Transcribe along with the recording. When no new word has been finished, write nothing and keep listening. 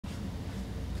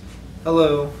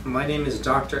Hello, my name is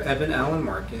Dr. Evan Allen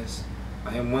Marcus.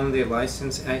 I am one of the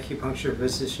licensed acupuncture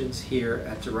physicians here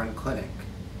at Derun Clinic.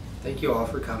 Thank you all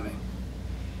for coming.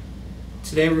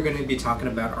 Today we're going to be talking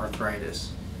about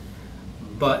arthritis.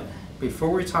 But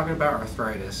before we're talking about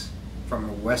arthritis, from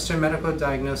a Western medical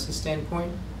diagnosis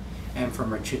standpoint and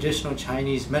from a traditional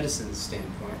Chinese medicine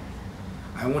standpoint,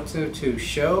 I want to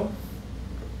show,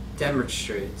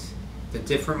 demonstrate the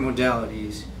different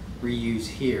modalities we use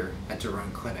here at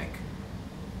Derun Clinic.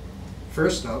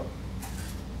 First up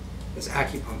is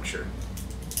acupuncture.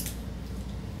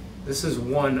 This is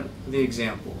one of the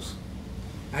examples.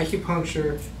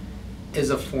 Acupuncture is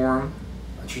a form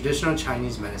of traditional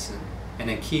Chinese medicine and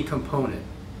a key component.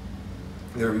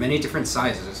 There are many different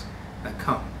sizes that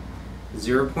come.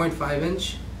 0.5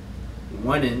 inch,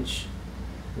 1 inch,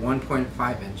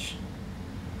 1.5 inch,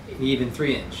 and even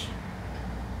 3 inch.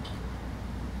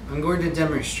 I'm going to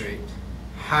demonstrate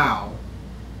how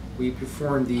we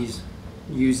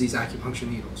use these acupuncture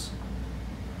needles.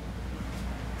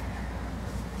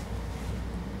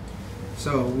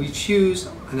 So we choose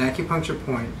an acupuncture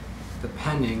point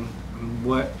depending on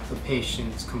what the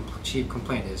patient's chief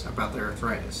complaint is about their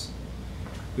arthritis.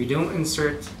 We don't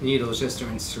insert needles just to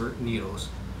insert needles.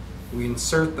 We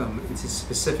insert them into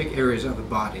specific areas of the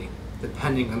body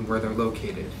depending on where they're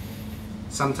located.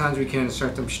 Sometimes we can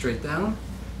insert them straight down.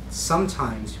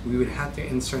 Sometimes we would have to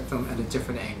insert them at a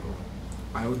different angle.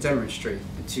 I will demonstrate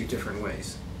the two different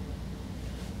ways.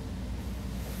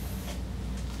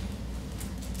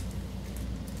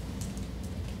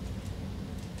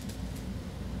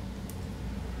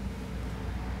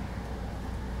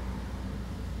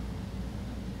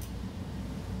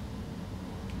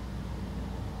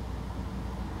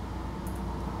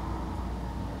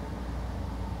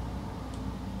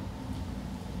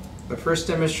 The first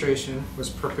demonstration was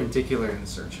perpendicular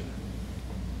insertion.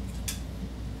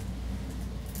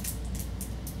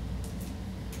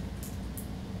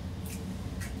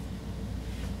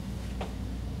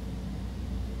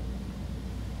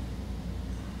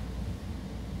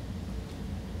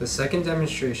 The second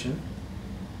demonstration,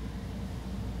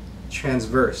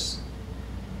 transverse.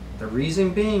 The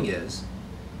reason being is,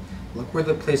 look where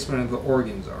the placement of the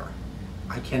organs are.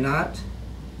 I cannot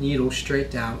needle straight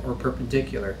down or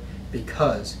perpendicular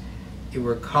because it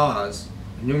would cause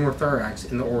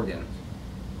pneumothorax in the organ.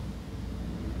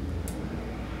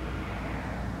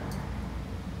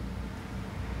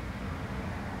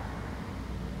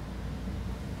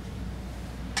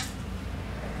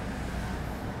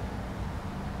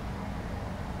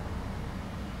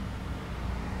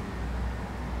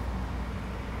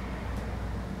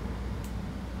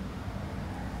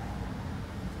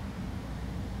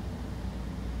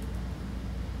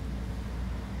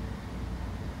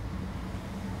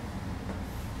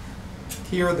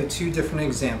 Here are the two different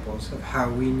examples of how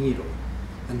we needle,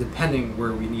 and depending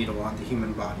where we needle on the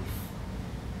human body.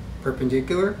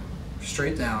 Perpendicular,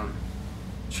 straight down,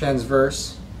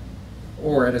 transverse,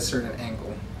 or at a certain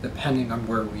angle, depending on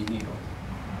where we needle.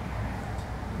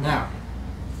 Now,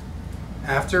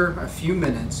 after a few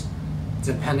minutes,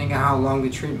 depending on how long the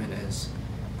treatment is,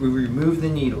 we remove the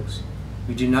needles.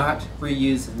 We do not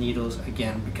reuse the needles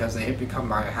again because they have become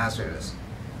biohazardous.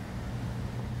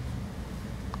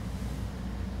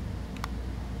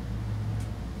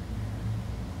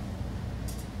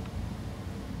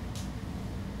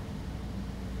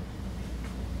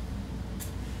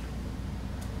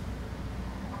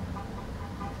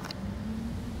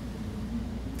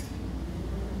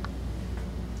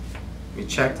 We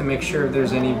check to make sure if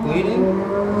there's any bleeding.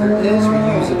 If there is, we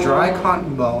use a dry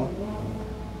cotton ball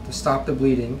to stop the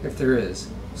bleeding if there is.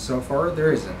 So far,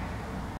 there isn't.